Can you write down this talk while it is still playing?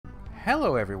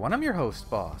Hello everyone, I'm your host,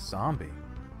 Boss Zombie.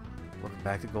 Welcome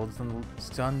back to Golden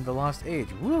Sun, The Lost Age.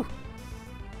 Woo!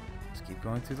 Let's keep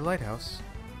going through the lighthouse.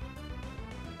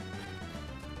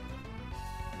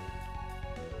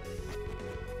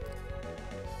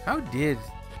 How did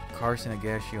Carson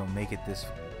Agashio make it this...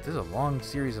 This is a long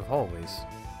series of hallways.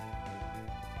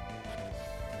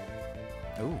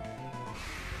 Ooh.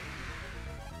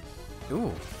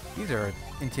 Ooh, these are an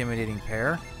intimidating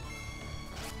pair.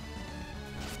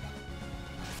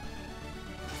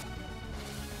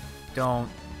 Don't.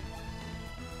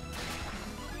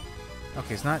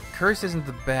 Okay, it's not... Curse isn't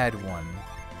the bad one.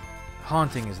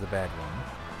 Haunting is the bad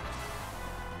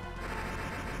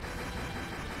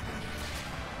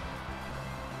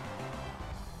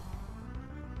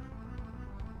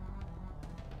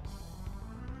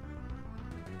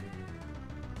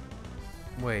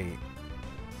one. Wait.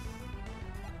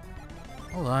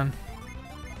 Hold on.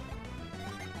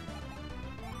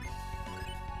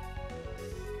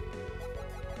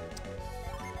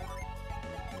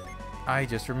 I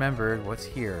just remembered what's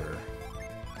here.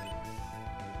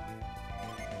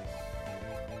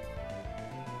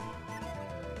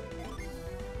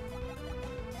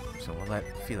 So we'll let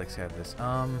Felix have this.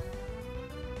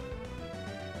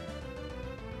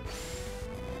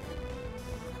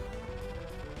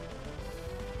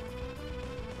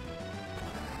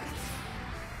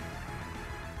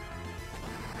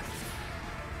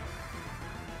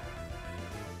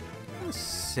 Let's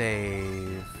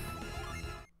save.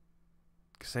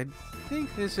 I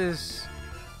think this is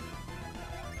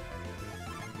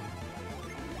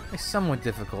a somewhat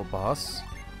difficult boss.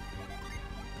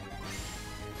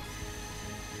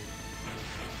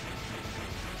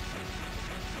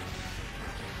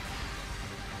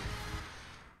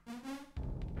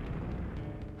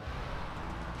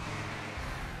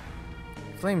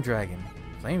 Flame Dragon.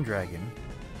 Flame Dragon.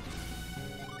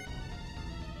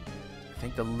 I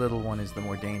think the little one is the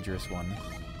more dangerous one.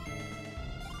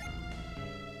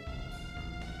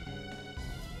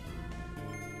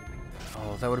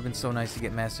 Oh, that would have been so nice to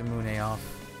get Masamune off.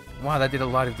 Wow, that did a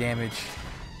lot of damage.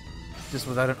 Just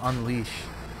without an unleash.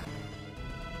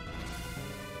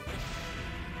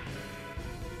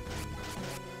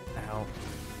 Ow.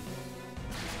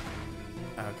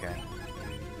 Okay.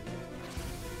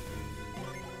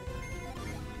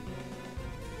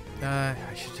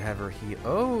 I should have her heal.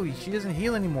 Oh, she doesn't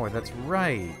heal anymore. That's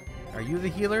right. Are you the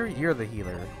healer? You're the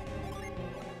healer.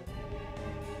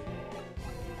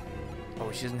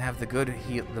 Oh, she doesn't have the good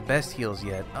heal, the best heals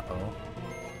yet. Uh-oh.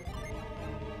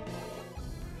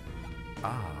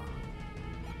 Ah.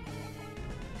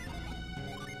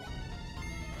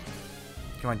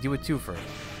 Come on, do a 2-fer.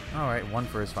 Alright,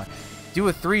 1-fer is fine. Do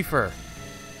a 3-fer.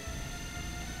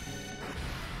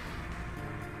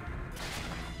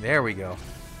 There we go.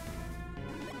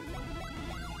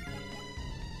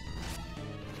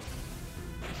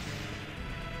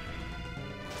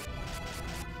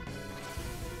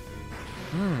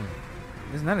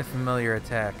 Isn't that a familiar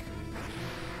attack?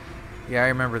 Yeah, I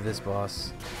remember this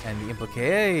boss. And the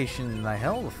implication, my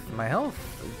health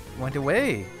went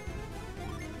away.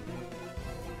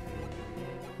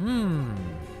 I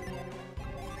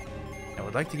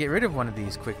would like to get rid of one of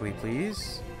these quickly,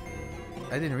 please.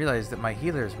 I didn't realize that my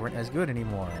healers weren't as good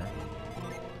anymore.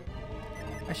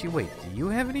 Actually, wait, do you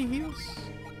have any heals?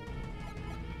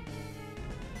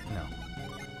 No.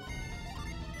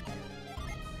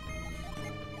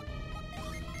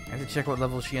 I have to check what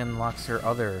level she unlocks her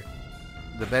other...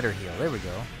 the better heal. There we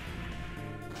go.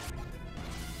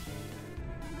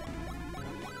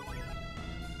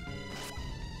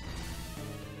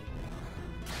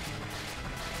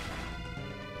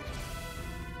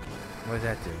 What does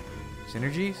that do?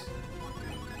 Synergies?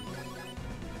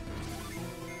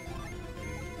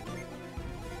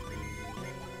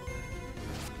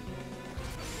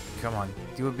 Come on.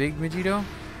 Do a big Vegito?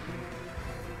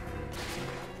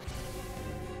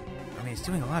 I mean, it's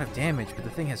doing a lot of damage, but the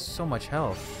thing has so much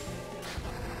health.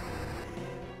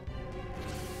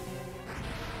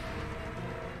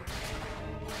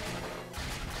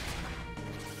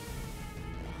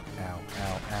 Ow,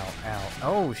 ow, ow, ow.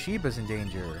 Oh, Sheba's in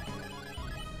danger.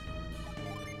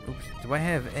 Oops. Do I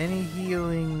have any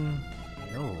healing?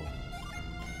 No.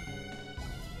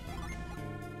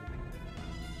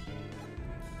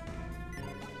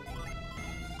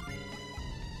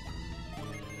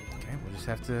 Okay, we'll just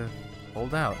have to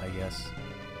hold out, I guess.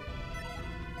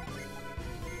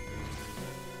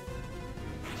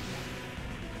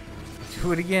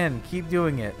 Do it again. Keep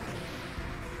doing it.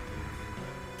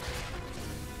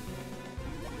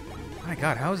 My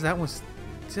god, how is that one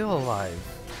still alive?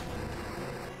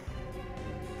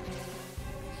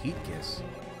 Heat Kiss.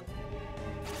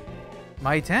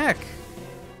 My attack!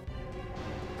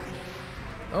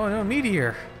 Oh no,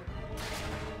 meteor!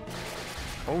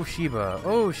 Oh Shiba!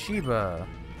 Oh Shiba!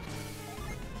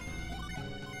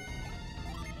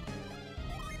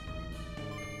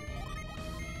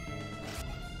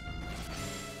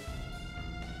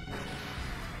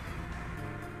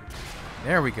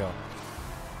 There we go.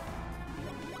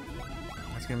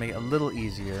 That's gonna make it a little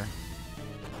easier.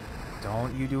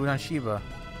 Don't you do it on Shiba.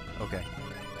 Okay.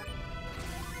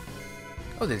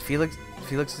 Oh, did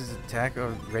Felix's attack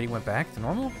already went back to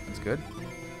normal? That's good.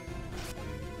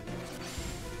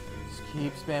 Just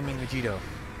keep spamming Vegito.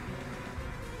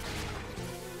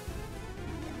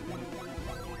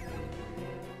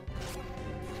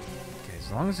 Okay,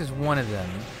 as long as there's one of them.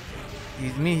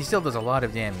 He still does a lot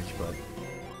of damage, but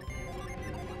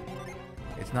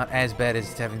it's not as bad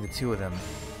as having the two of them.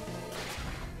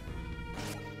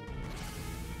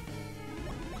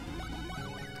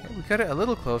 Okay, we got it a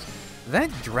little close.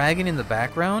 That dragon in the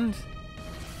background,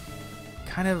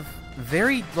 kind of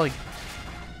very, like,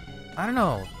 I don't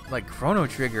know, like Chrono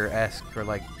Trigger-esque or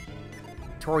like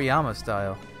Toriyama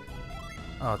style.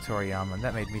 Oh, Toriyama,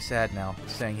 that made me sad now,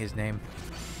 saying his name.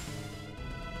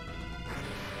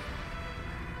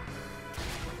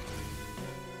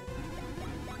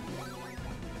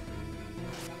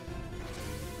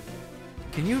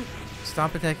 Can you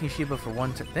stop attacking Shiba for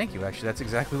one turn? Thank you, actually, that's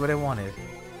exactly what I wanted.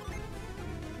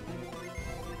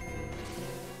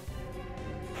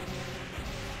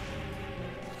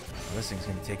 This thing's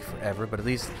gonna take forever, but at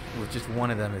least with just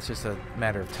one of them, it's just a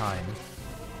matter of time.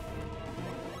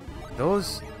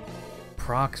 Those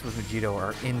procs with Vegito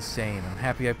are insane. I'm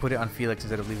happy I put it on Felix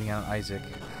instead of leaving it on Isaac.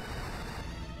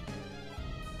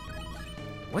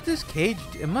 What does Cage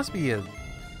do? It must be a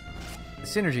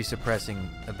synergy suppressing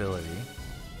ability.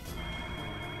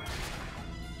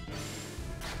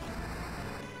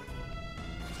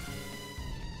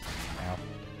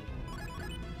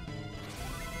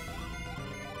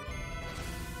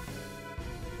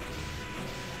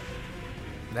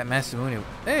 That Masamune,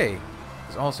 hey,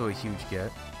 is also a huge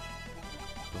get.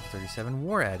 Level 37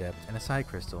 War Adept and a Side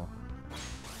Crystal.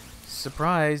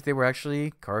 Surprised they were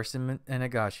actually Carson and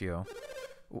Agashio.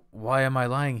 Why am I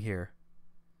lying here?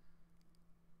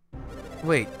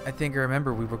 Wait, I think I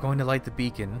remember we were going to light the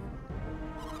beacon.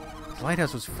 The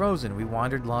lighthouse was frozen. We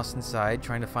wandered lost inside,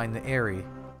 trying to find the Aerie.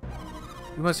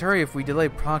 We must hurry if we delay,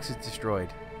 Prox is destroyed.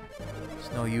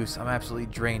 It's no use. I'm absolutely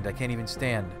drained. I can't even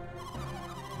stand.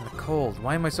 I'm cold.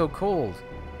 Why am I so cold?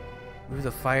 We,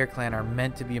 the Fire Clan, are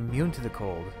meant to be immune to the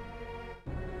cold.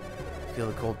 I feel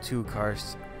the cold too,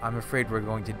 Karst. I'm afraid we're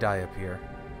going to die up here.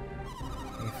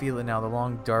 I can feel it now, the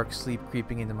long, dark sleep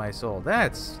creeping into my soul.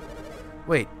 That's...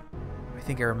 Wait. I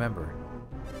think I remember.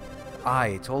 The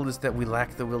eye told us that we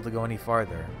lacked the will to go any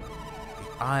farther.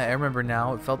 The eye, I remember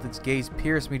now. It felt its gaze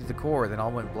pierce me to the core, then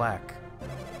all went black.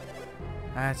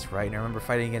 That's right, and I remember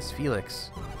fighting against Felix.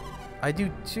 I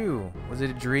do too. Was it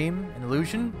a dream? An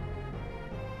illusion?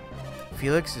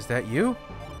 Felix, is that you?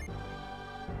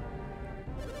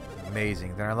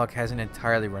 Amazing. Then our luck hasn't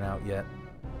entirely run out yet.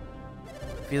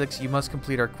 Felix, you must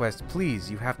complete our quest. Please,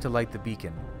 you have to light the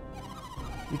beacon.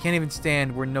 We can't even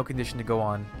stand. We're in no condition to go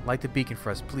on. Light the beacon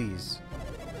for us, please.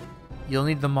 You'll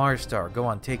need the Mars Star. Go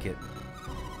on, take it.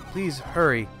 Please,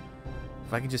 hurry.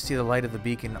 If I can just see the light of the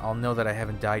beacon, I'll know that I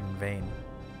haven't died in vain.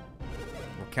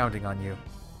 We're counting on you.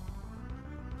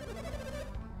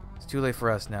 It's too late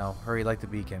for us now. Hurry, light the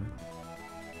beacon.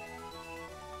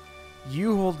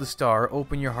 You hold the star,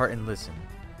 open your heart and listen.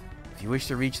 If you wish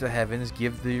to reach the heavens,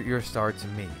 give your star to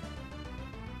me.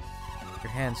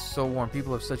 Your hand's so warm.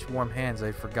 People have such warm hands,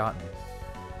 I've forgotten.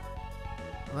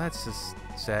 Well, that's just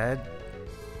sad.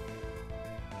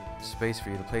 Space for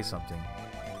you to play something.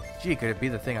 Gee, could it be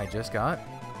the thing I just got?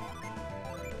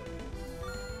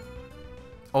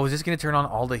 Oh, is this going to turn on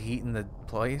all the heat in the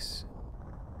place?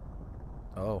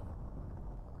 Oh.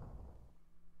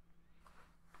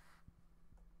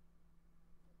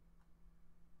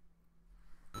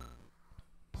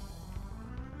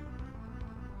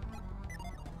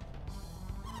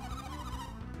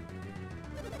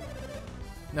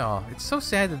 No, it's so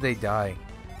sad that they die.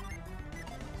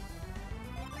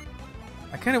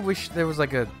 I kind of wish there was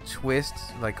like a twist,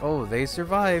 like, oh, they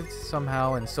survived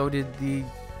somehow, and so did oh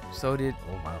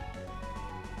wow.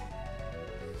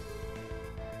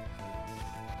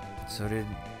 So did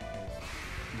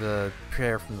the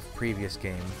prayer from the previous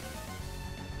game.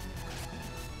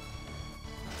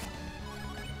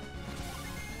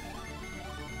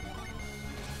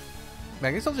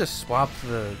 I guess I'll just swap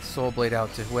the Soul Blade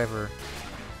out to whichever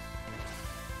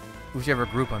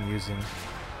group I'm using.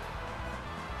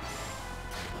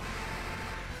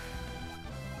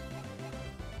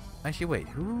 Actually, wait,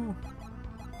 who?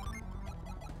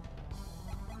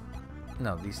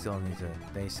 No, these still need to.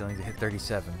 They still need to hit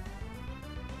 37.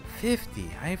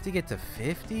 50. I have to get to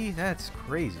 50? That's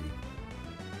crazy.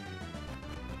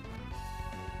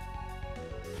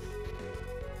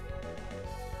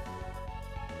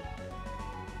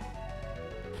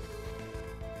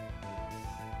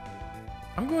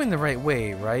 I'm going the right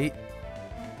way, right?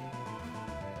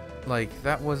 Like,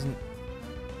 that wasn't...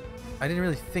 I didn't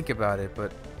really think about it,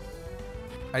 but...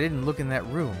 I didn't look in that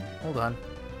room. Hold on.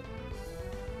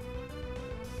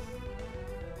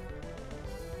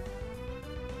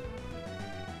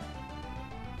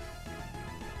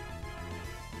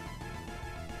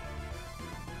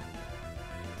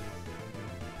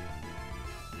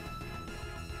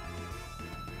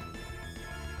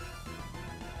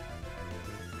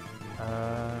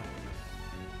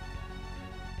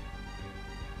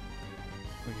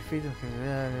 We can feed them.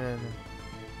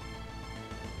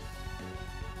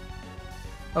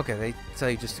 Okay, they tell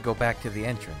you just to go back to the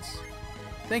entrance.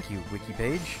 Thank you, wiki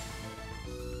page.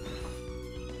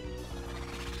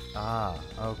 Ah,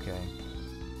 okay.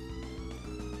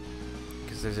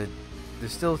 Because there's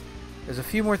a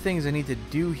few more things I need to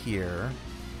do here.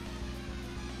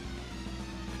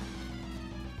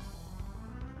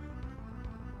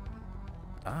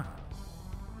 Ah.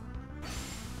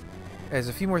 There's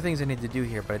a few more things I need to do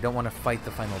here, but I don't want to fight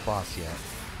the final boss yet.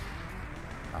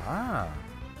 Ah.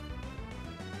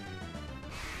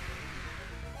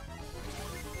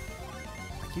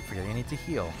 I keep forgetting I need to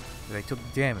heal, because I took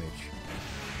damage.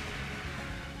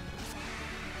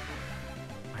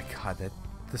 My god,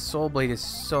 the Soul Blade is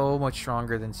so much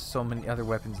stronger than so many other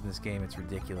weapons in this game, it's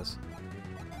ridiculous.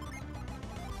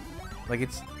 Like,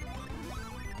 it's...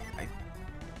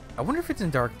 I wonder if it's in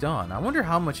Dark Dawn. I wonder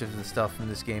how much of the stuff in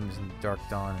this game is in Dark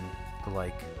Dawn and the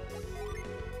like.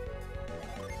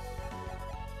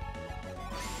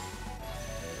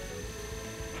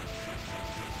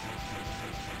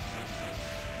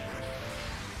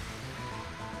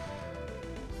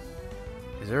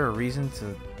 Is there a reason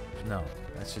to... No,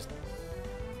 that's just...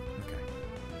 Okay.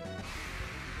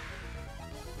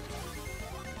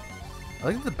 I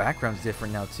like that the background's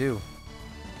different now, too.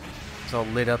 It's all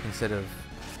lit up instead of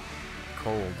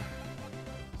cold.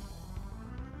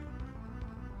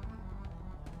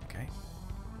 Okay.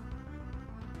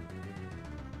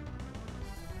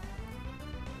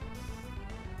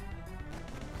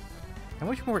 How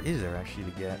much more is there actually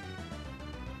to get?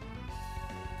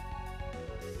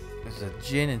 There's a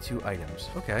gin and 2 items.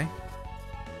 Okay.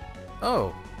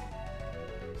 Oh.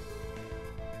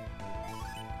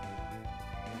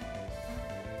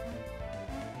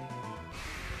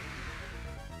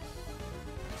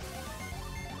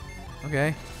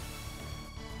 Okay.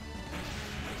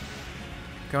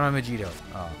 Come on, Vegito.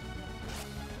 Oh.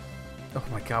 Oh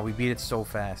my god, we beat it so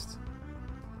fast.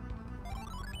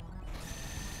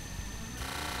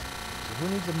 So who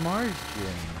needs a Mars gym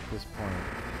at this point?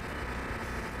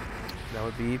 That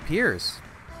would be Piers.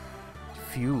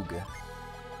 Fugue.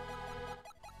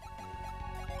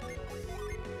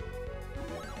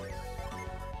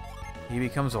 He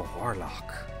becomes a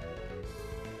warlock.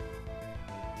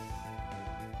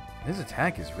 His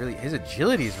attack is really... His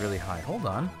agility is really high. Hold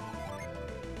on.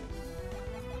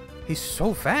 He's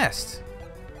so fast.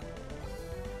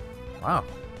 Wow.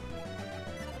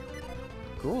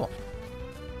 Cool.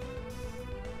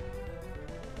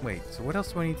 Wait, so what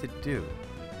else do I need to do?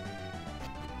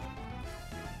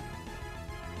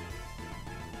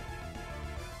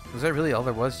 Was that really all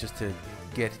there was, just to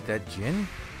get that Jinn?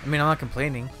 I mean, I'm not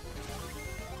complaining.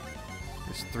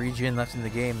 There's 3 Jinn left in the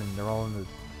game, and they're all in the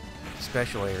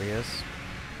special areas.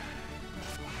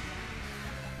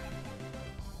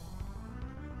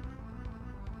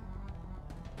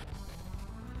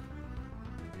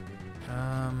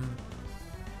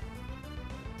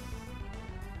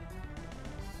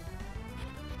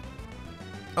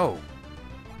 Oh.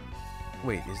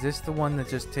 Wait, is this the one that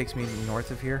just takes me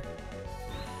north of here?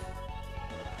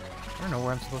 I don't know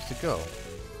where I'm supposed to go.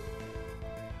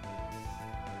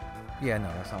 Yeah,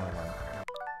 no, that's not where I want.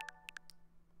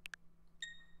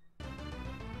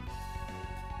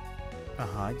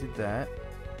 I did that.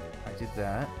 I did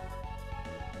that.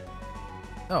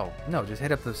 Oh, no, just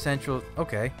head up the central...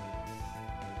 Okay.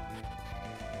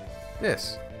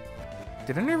 This.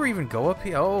 Did I never even go up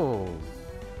here? Oh.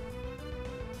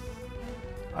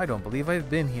 I don't believe I've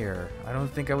been here. I don't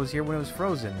think I was here when it was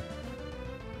frozen.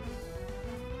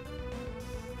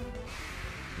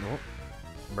 Nope.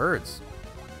 Birds.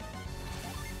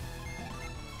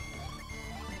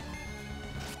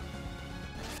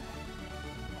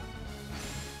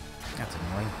 That's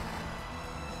annoying.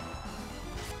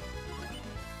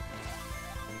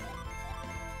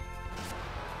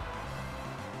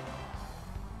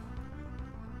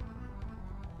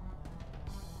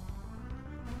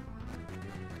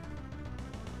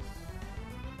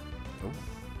 Oh.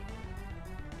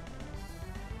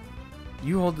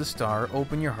 You hold the star,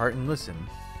 open your heart and listen.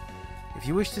 If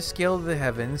you wish to scale the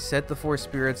heavens, set the four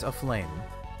spirits aflame.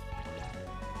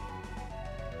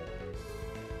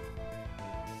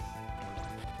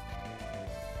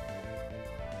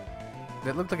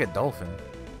 That looked like a dolphin.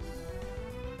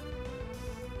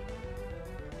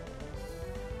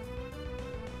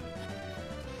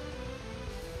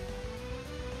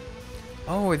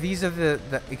 Oh, these are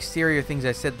the exterior things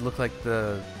I said look like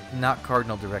the not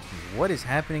cardinal directions. What is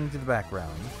happening to the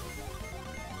background?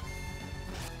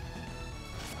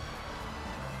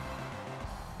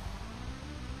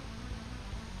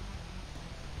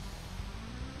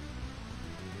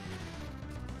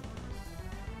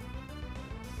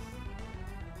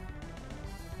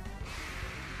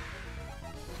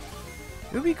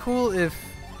 It would be cool if...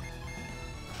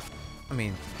 I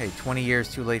mean, hey, 20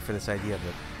 years too late for this idea,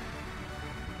 but...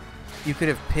 you could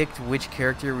have picked which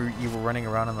character you were running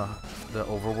around in the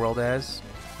overworld as.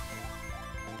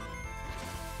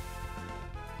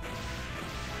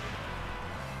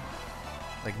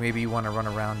 Like maybe you want to run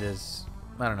around as,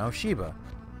 I don't know, Shiba.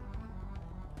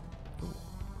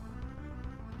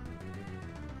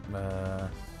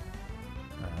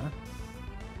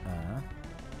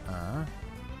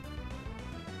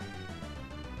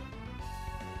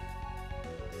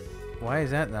 Why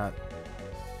is that not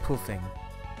poofing?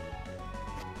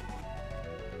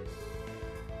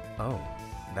 Oh,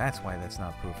 that's why that's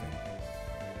not poofing.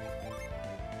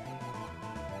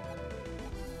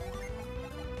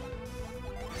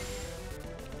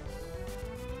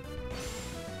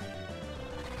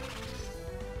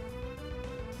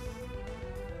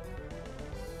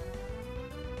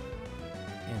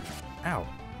 Ow.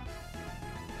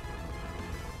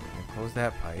 Close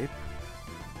that pipe.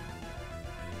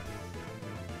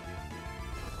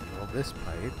 Roll this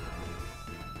pipe.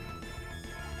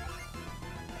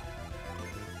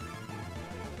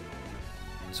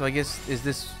 So I guess, is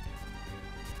this...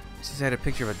 since I had a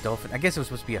picture of a dolphin, I guess it was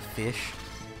supposed to be a fish.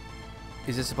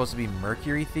 Is this supposed to be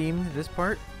Mercury themed, this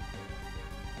part?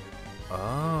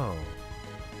 Oh.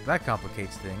 That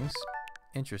complicates things.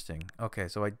 Interesting. Okay,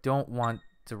 so I don't want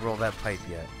to roll that pipe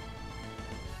yet.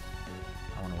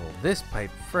 I want to roll this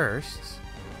pipe first.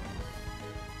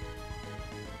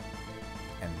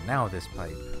 And now this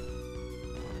pipe.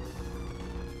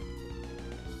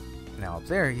 Now up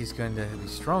there, he's going to be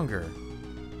stronger.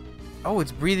 Oh,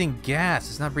 it's breathing gas.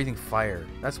 It's not breathing fire.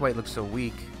 That's why it looks so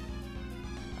weak.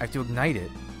 I have to ignite it.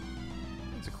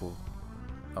 That's a cool...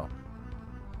 oh.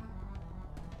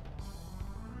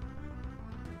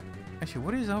 Actually,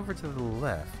 what is over to the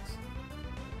left?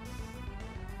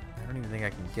 I don't even think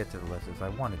I can get to the left if I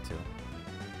wanted to.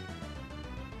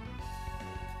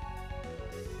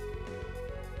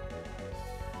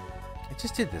 I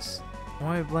just did this.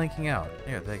 Why am I blanking out?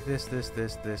 Yeah, like this.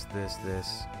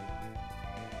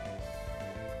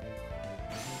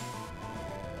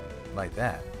 Like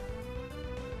that.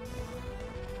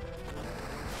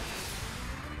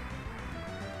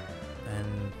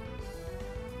 And...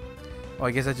 well,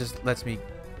 I guess that just lets me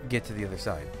get to the other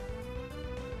side.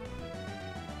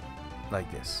 Like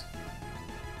this.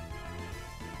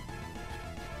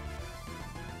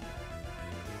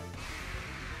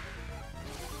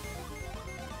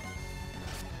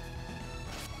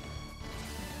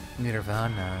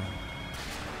 Nirvana.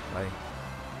 Like...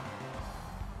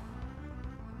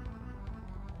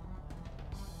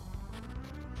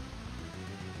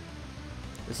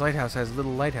 this lighthouse has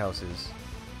little lighthouses.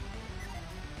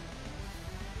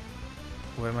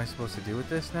 What am I supposed to do with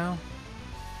this now?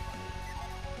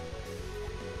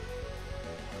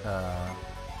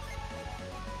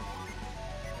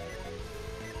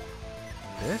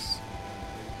 This?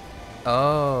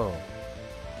 Oh.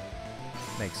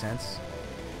 Makes sense.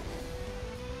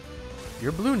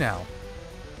 You're blue now.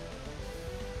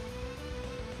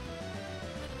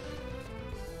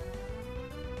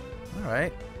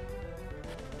 Alright.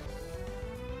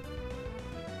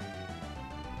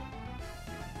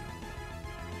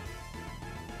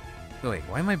 Wait,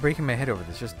 why am I breaking my head over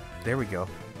this? Just, there we go.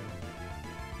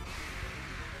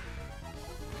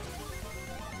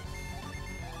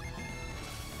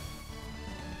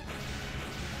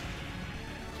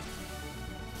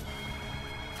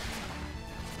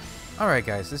 Alright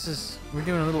guys, we're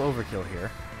doing a little overkill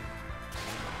here.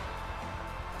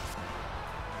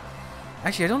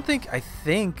 Actually, I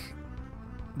think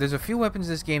there's a few weapons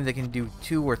in this game that can do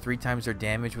 2 or 3 times their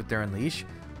damage with their unleash.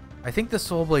 I think the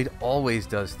Soul Blade always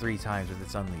does 3 times with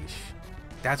its unleash.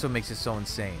 That's what makes it so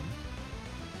insane.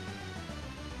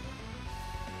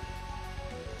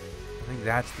 I think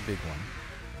that's the big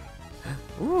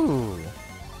one. Ooh.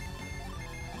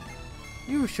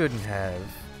 You shouldn't have.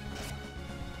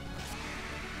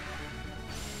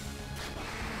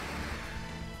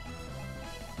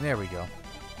 There we go.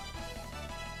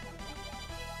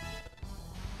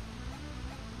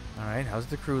 Alright, how's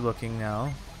the crew looking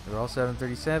now? They're all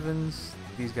 737s.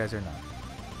 These guys are not.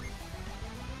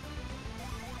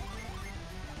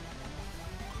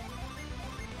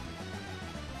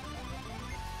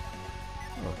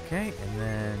 Okay, and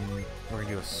then we're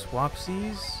gonna do a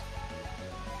swapsies.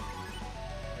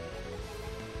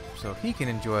 So he can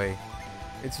enjoy.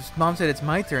 Mom said it's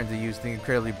my turn to use the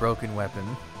incredibly broken weapon.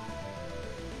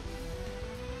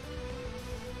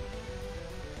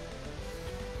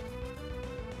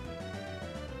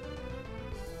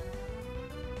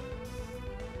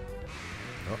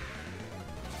 Oh.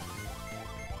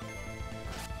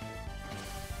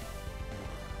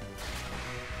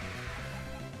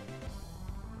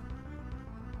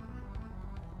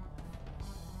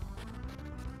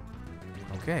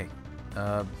 Okay.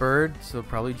 Bird, so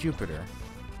probably Jupiter.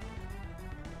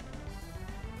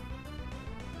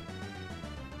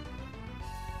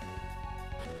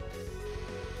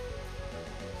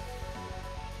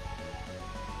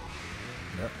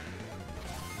 Yep.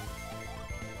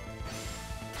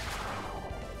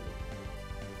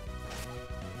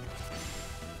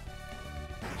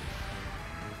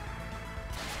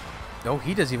 Oh,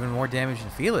 he does even more damage than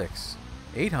Felix.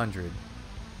 800.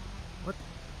 What?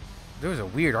 There was a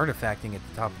weird artifacting at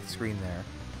the top of the screen there.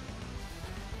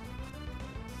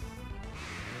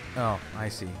 Oh, I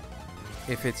see.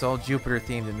 If it's all Jupiter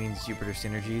themed, it means Jupiter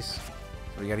synergies.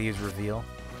 So we gotta use reveal.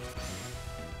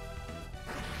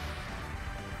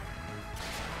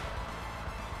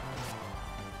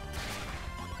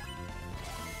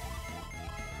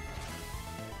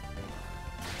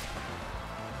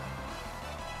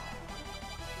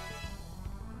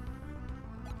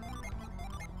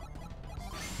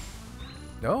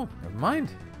 Oh, never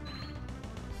mind.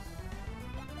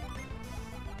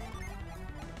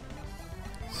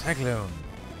 Cyclone.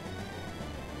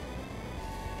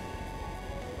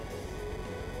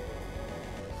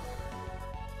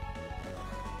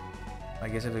 I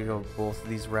guess if we go both of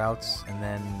these routes and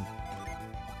then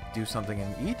do something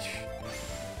in each.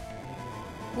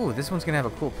 Ooh, this one's gonna have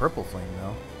a cool purple flame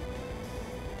though.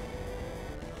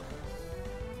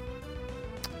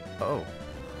 Oh.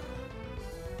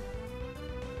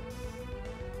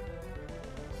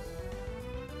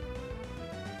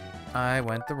 I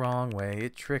went the wrong way,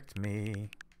 it tricked me.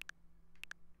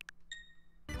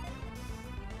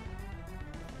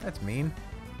 That's mean.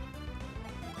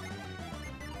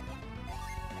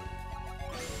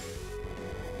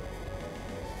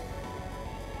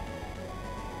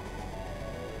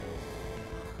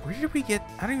 Where did we get...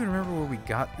 I don't even remember where we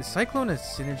got... Is Cyclone a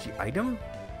synergy item?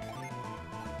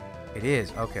 It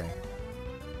is, okay.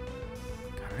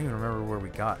 God, I don't even remember where we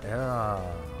got...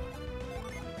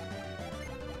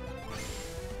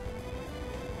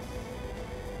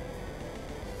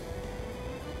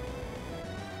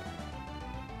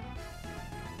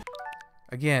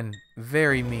 Again,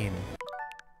 very mean.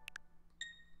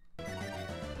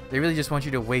 They really just want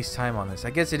you to waste time on this. I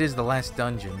guess it is the last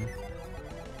dungeon.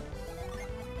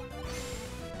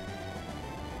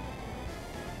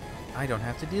 I don't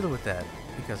have to deal with that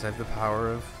because I have the power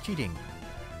of cheating.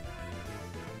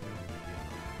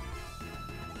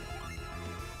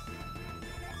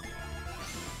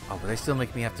 Oh, but they still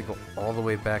make me have to go all the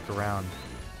way back around.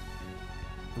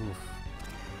 Oof.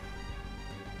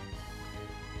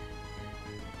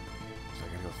 So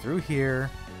I gotta go through here.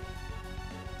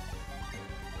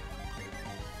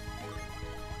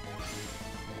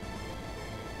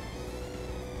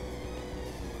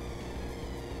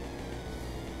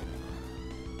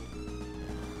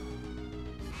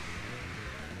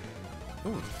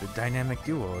 Ooh, the dynamic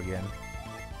duo again.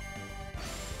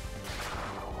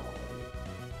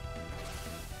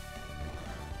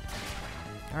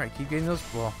 Alright, keep getting those.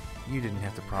 Well, you didn't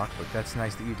have to proc, but that's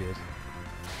nice that you did.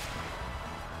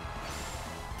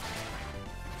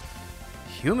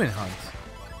 Human Hunt.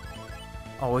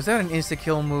 Oh, is that an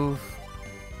insta-kill move?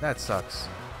 That sucks.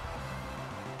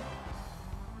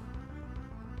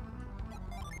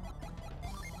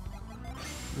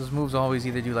 Those moves always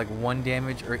either do like 1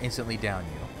 damage or instantly down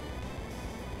you.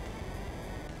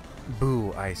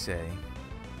 Boo, I say.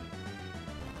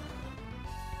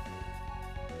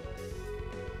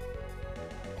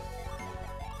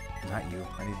 Not you.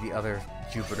 I need the other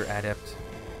Jupiter Adept.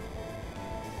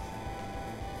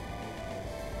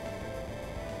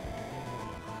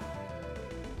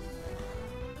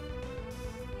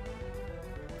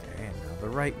 Okay, and now the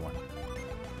right one.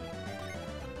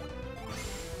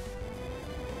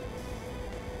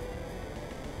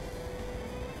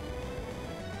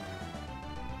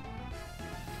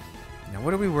 Now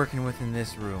what are we working with in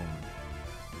this room?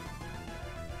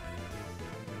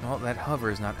 Well, that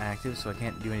hover is not active, so I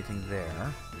can't do anything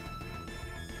there.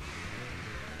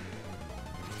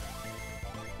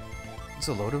 It's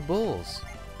a load of bulls.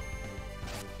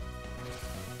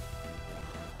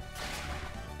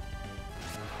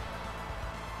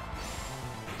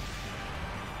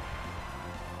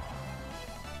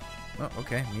 Oh,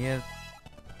 okay.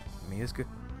 Mia's good.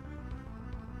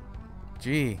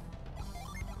 Gee.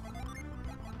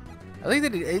 I think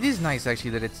that it is nice, actually,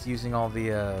 that it's using all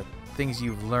the things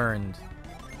you've learned,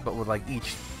 but with, like,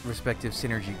 each respective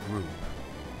synergy group.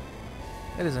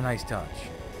 That is a nice touch.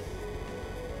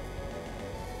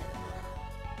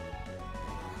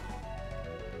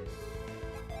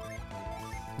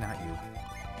 Not you.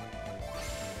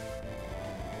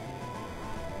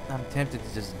 I'm tempted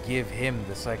to just give him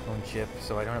the Cyclone chip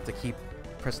so I don't have to keep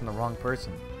pressing the wrong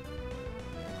person.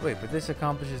 Wait, but this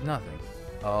accomplishes nothing.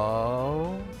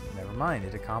 Oh, never mind.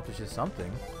 It accomplishes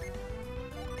something.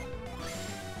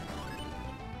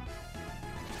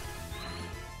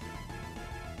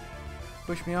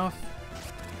 Push me off.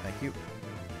 Thank you.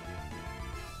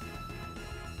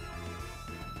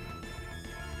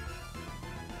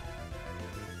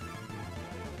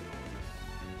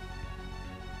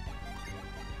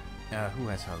 Who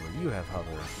has hover? You have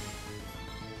hover.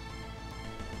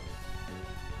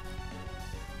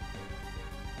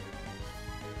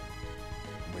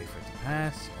 Wait for it to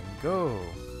pass and go.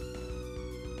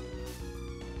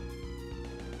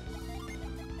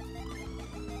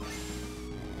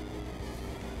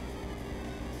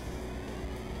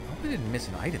 I hope I didn't miss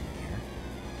an item in here.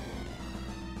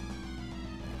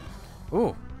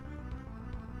 Ooh.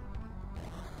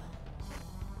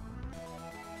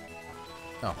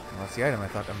 Oh, well, that's the item I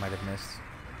thought I might have missed.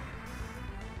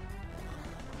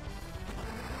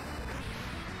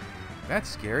 That's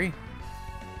scary.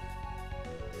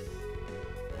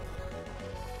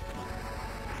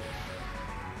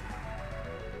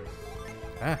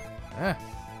 Ah.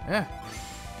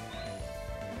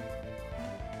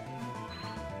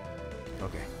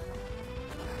 Okay.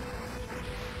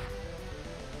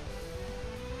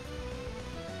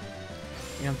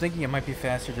 You know, I'm thinking it might be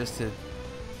faster just to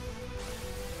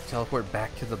teleport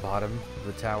back to the bottom of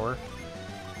the tower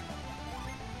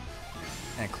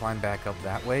and climb back up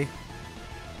that way.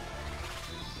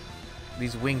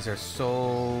 These wings are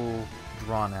so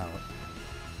drawn out.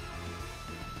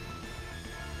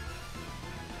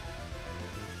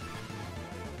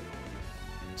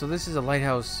 So this is a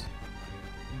lighthouse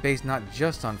based not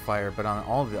just on fire, but on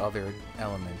all the other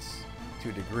elements to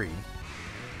a degree.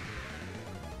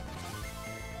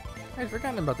 I'd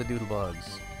forgotten about the doodle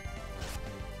bugs.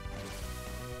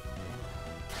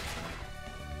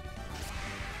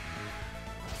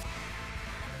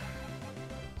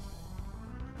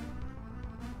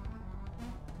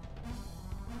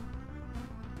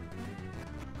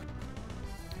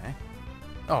 Okay.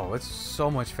 Oh, it's so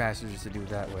much faster just to do it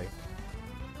that way.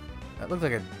 That looked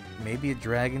like maybe a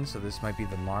dragon, so this might be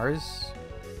the Mars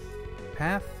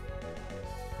path.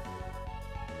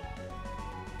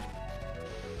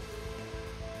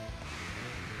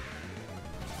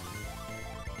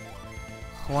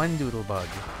 One doodle bug.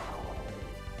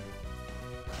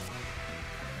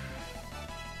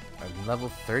 A level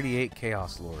 38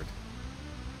 Chaos Lord.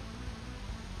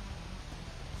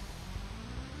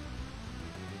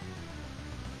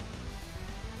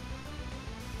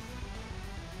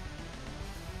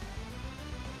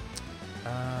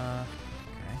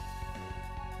 Okay.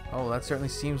 Oh, that certainly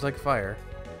seems like fire.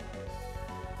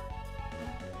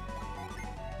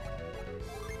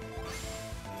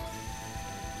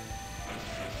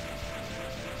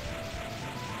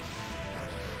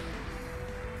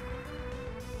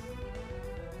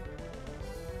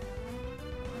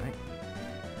 Alright.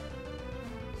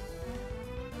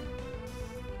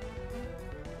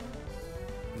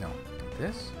 No, like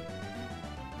this.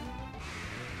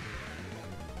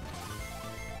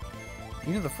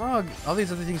 You know, the frog, all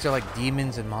these other things are like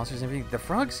demons and monsters and everything. The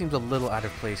frog seems a little out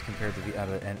of place compared to the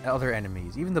other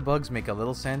enemies. Even the bugs make a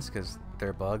little sense because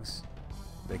they're bugs.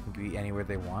 They can be anywhere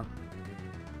they want.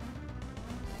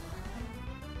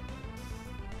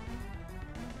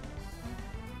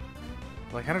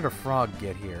 Like, how did a frog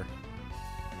get here?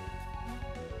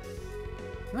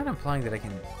 I'm not implying that I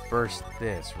can burst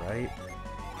this, right?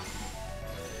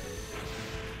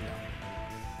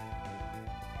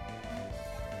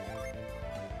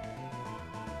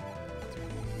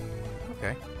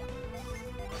 Okay.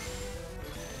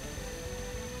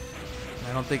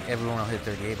 I don't think everyone will hit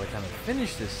 38 by the time I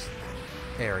finish this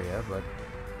area, but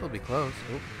it'll be close.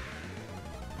 Oop.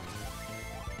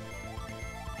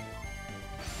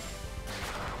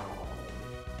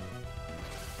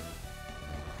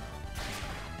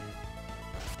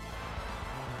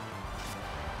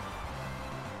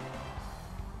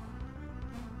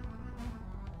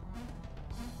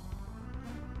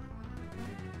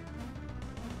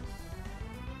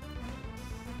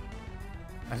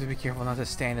 I have to be careful not to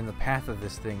stand in the path of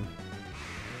this thing.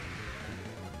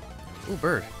 Ooh,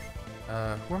 bird.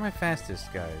 Who are my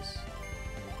fastest guys?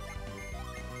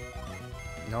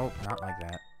 Nope, not like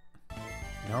that.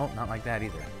 Nope, not like that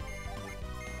either.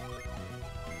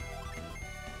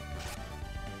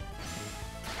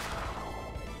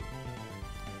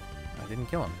 I didn't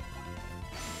kill him.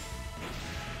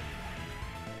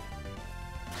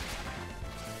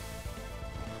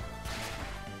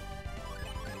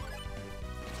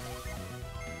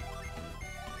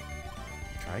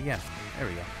 Try again. There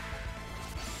we go.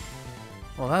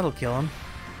 Well, that'll kill him.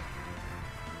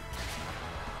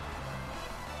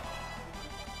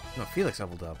 No, Felix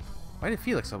leveled up. Why did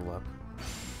Felix level up?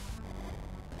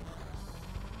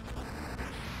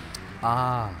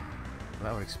 Ah, well,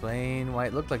 that would explain why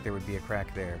it looked like there would be a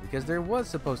crack there. Because there was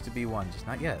supposed to be one, just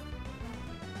not yet.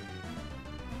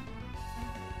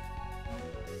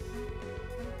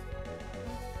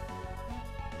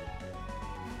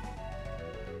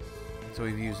 So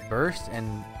we've used Burst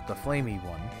and the flamey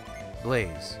one,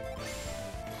 Blaze.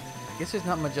 I guess there's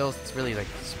not much else that's really like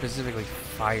specifically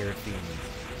fire themed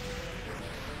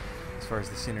as far as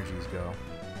the synergies go.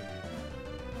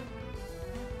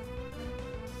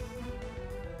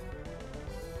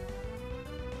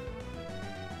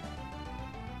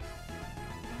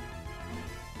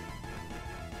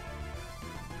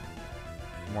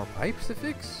 More pipes to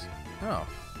fix? Oh.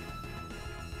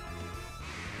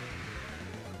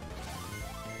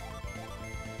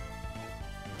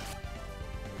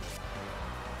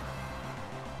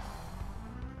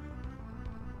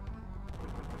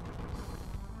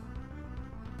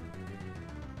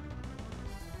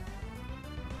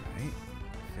 Right.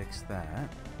 Fix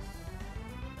that.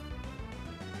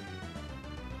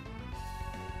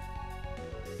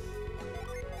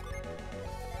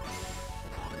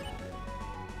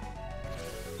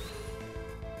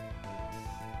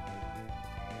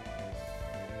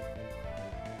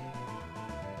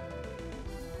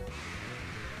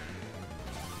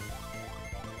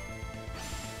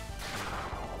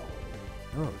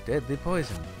 Oh, deadly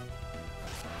poison.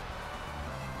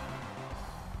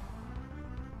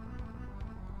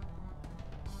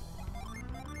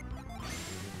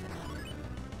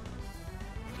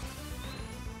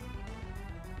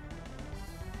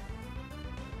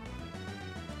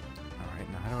 Alright,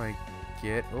 now how do I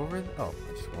get over? Oh,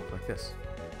 I just walk like this.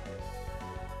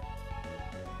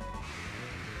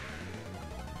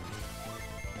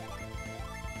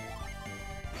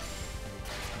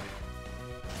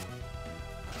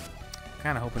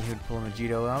 Kind of hoping he would pull a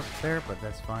Vegito out there, but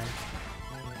that's fine.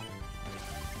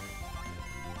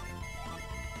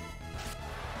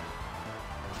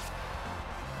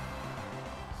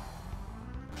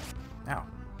 Ow.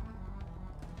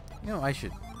 You know, I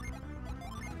should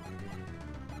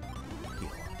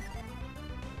heal.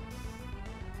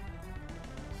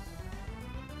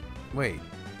 Wait,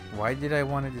 why did I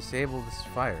want to disable this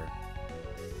fire?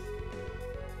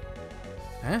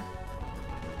 Huh?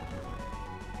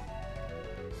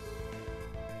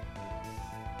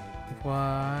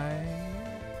 Why?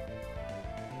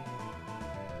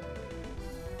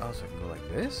 Oh, so I can go like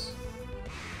this?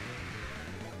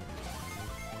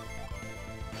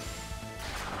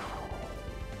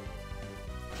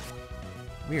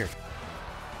 Weird.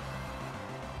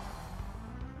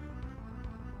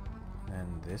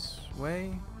 And this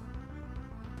way?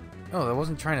 Oh, I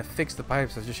wasn't trying to fix the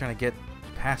pipes, I was just trying to get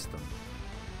past them.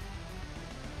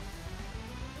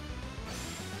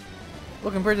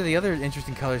 Well, compared to the other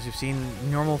interesting colors we've seen,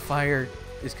 normal fire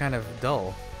is kind of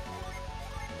dull.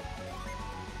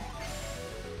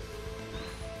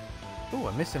 Ooh,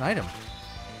 I missed an item.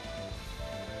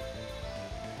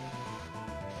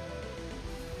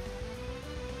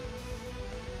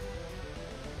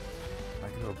 I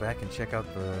can go back and check out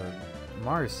the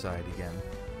Mars side again.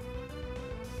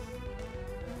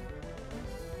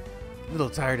 A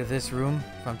little tired of this room,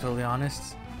 if I'm totally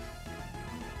honest.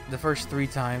 The first 3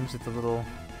 times it's a little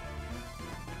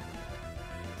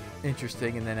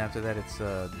interesting, and then after that it's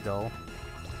dull.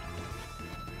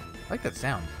 I like that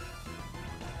sound.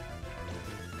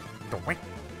 Doink.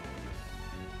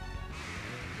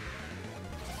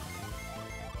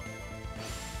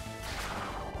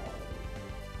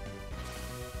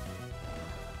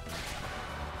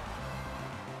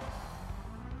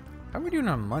 How are we doing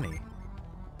on money?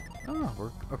 Oh,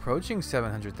 we're approaching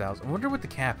 700,000. I wonder what the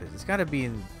cap is. It's got to be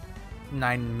in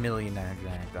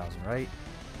 9,999,000, right?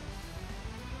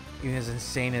 Even as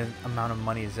insane an amount of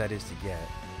money as that is to get.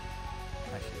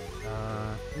 I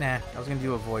should, nah, I was gonna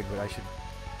do a void, but I should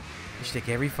take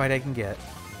every fight I can get,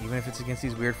 even if it's against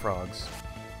these weird frogs.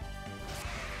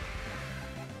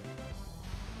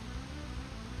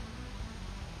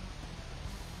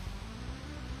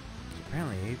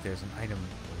 like there's an item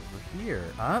over here.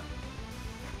 Up.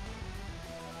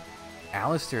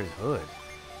 Alistair's hood.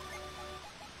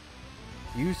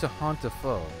 Used to haunt a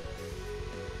foe.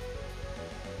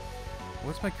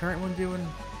 What's my current one doing?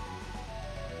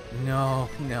 No,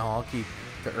 I'll keep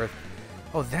the earth.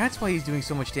 Oh, that's why he's doing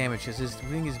so much damage, because his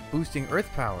thing is boosting earth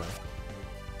power.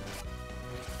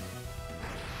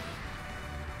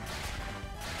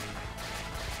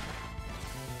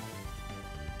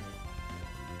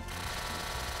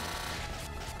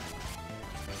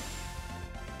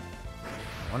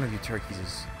 One of you turkeys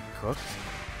is cooked.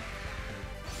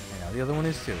 And now the other one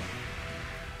is too.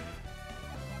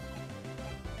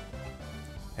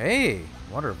 Hey!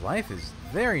 Water of Life is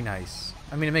very nice.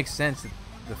 I mean, it makes sense that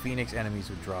the Phoenix enemies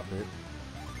would drop it.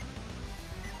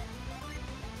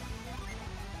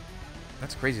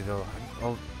 That's crazy though.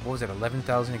 Oh, what was that?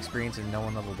 11,000 experience and no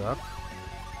one leveled up?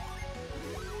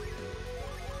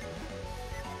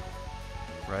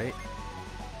 Right?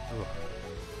 Ugh.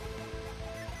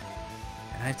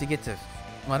 And I have to get to...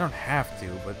 Well, I don't have to,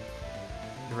 but...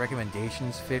 The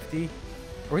recommendation's 50?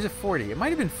 Or is it 40? It might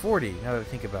have been 40, now that I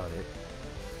think about it.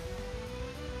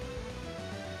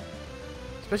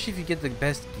 Especially if you get the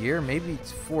best gear, maybe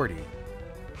it's 40.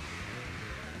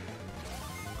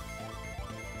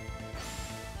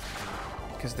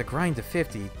 Because the grind to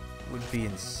 50 would be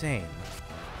insane.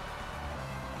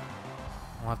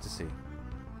 We'll have to see.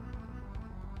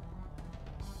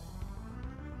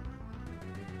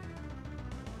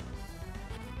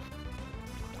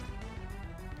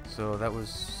 So that was...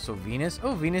 So Venus?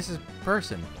 Oh, Venus is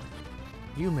person.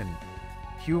 Human.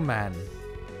 Human.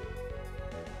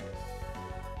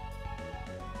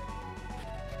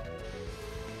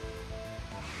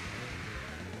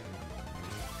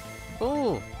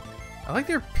 Oh, I like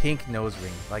their pink nose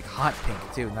ring, like hot pink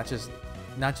too, not just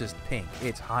pink.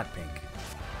 It's hot pink.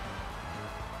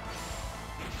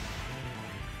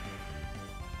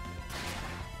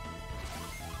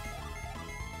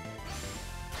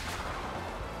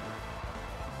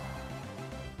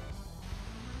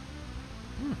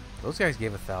 Those guys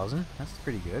gave 1,000. That's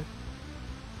pretty good.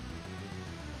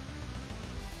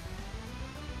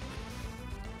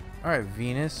 All right,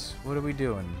 Venus. What are we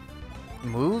doing?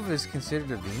 Move is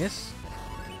considered a Venus,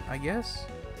 I guess?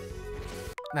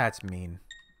 That's mean.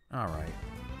 Alright.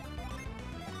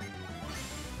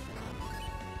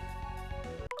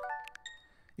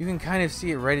 You can kind of see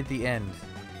it right at the end.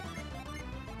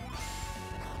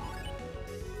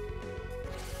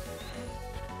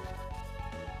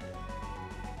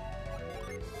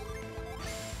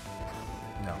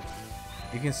 No.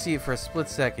 You can see it for a split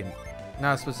second.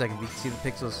 Not a split second, you can see the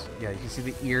pixels. Yeah, you can see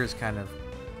the ears kind of.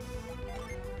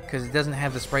 Because it doesn't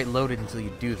have the sprite loaded until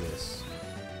you do this.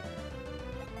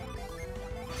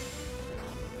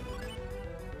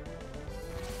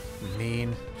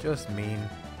 Mean. Just mean.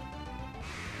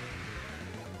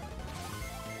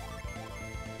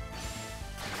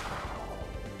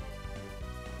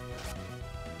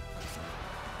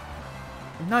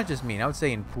 Not just mean, I would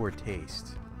say in poor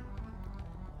taste.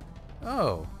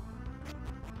 Oh.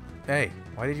 Hey,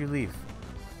 why did you leave?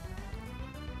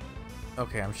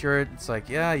 Okay, I'm sure it's like,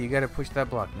 yeah, you gotta push that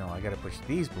block. No, I gotta push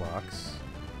these blocks.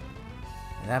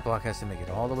 And that block has to make it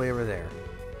all the way over there.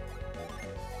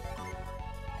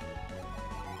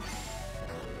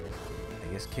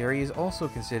 I guess Carrie is also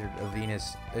considered a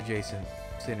Venus adjacent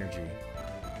synergy.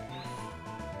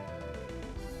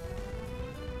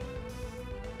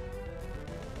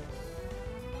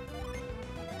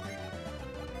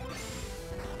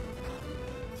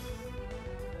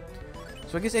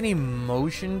 So I guess any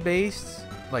motion-based,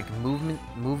 like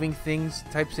moving things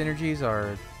type synergies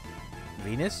are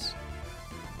Venus?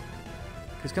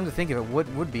 Because come to think of it, what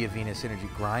would be a Venus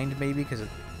synergy? Grind, maybe, because it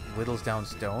whittles down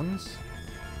stones?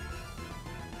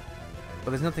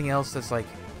 But there's nothing else that's, like,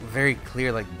 very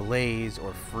clear, like Blaze,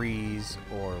 or Freeze,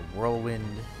 or Whirlwind.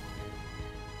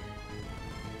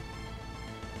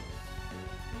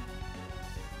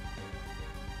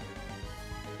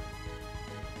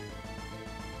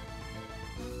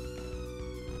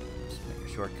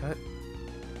 Shortcut.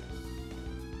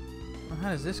 Well,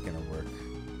 how is this gonna work?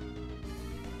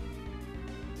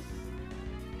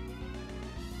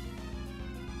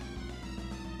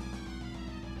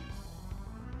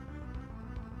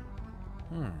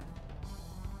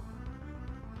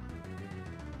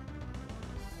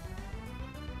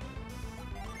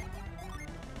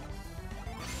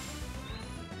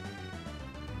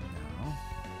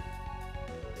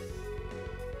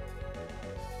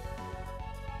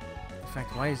 In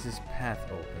fact, why is this path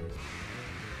open?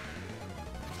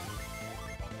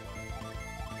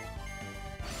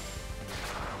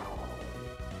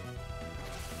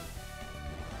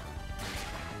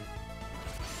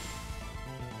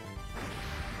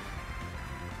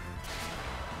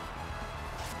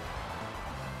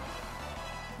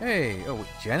 Hey! Oh, wait,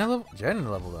 Jenna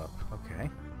leveled up. Okay.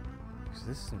 So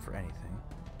this isn't for anything.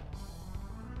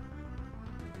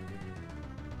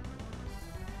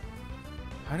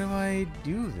 How do I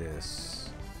do this?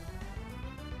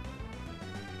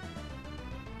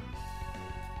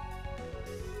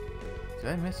 Did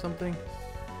I miss something?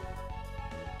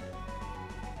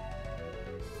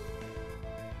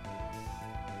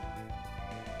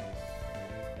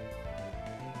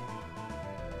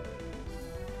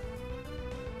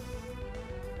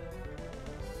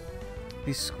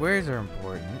 These squares are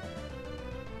important.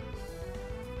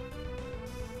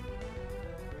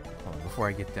 Hold on, before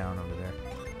I get down over there.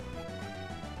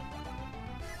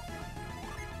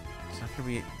 It's not gonna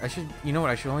be... I should... You know what?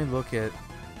 I should only look at...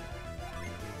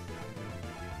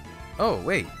 Oh,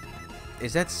 wait.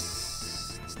 Is that...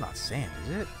 It's not sand,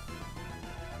 is it?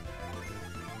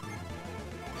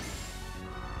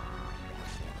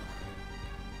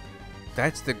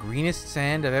 That's the greenest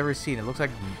sand I've ever seen. It looks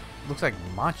like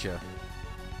matcha.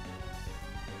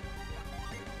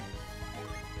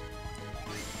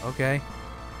 Okay.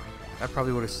 That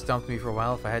probably would have stumped me for a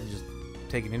while if I had to just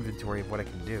take an inventory of what I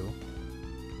can do.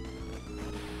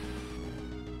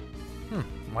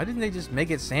 Why didn't they just make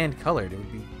it sand colored? It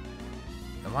would be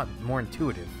a lot more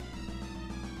intuitive.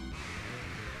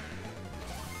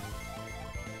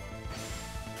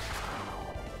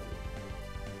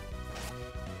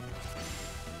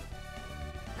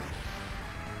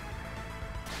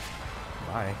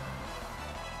 Bye.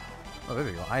 Oh, there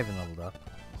we go. Ivan leveled up.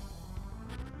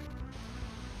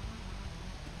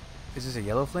 Is this a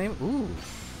yellow flame? Ooh,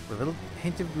 with a little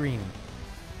hint of green.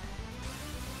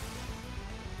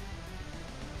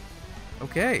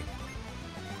 Okay.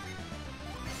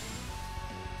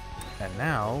 And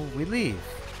now we leave.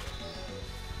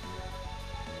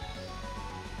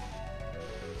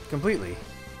 Completely.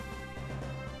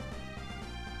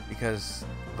 Because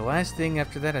the last thing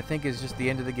after that, I think, is just the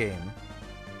end of the game.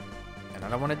 And I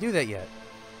don't want to do that yet.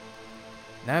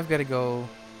 Now I've got to go...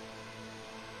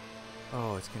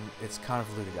 Oh, it's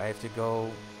convoluted. I have to go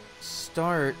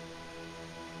start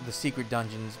the secret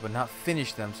dungeons, but not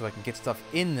finish them, so I can get stuff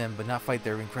in them, but not fight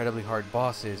their incredibly hard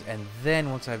bosses. And then,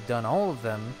 once I've done all of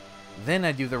them, then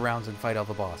I do the rounds and fight all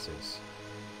the bosses.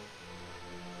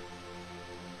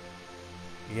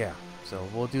 Yeah, so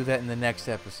we'll do that in the next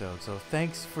episode. So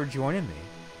thanks for joining me.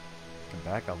 Come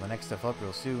back, I'll have the next stuff up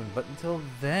real soon. But until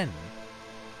then,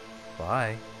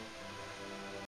 bye.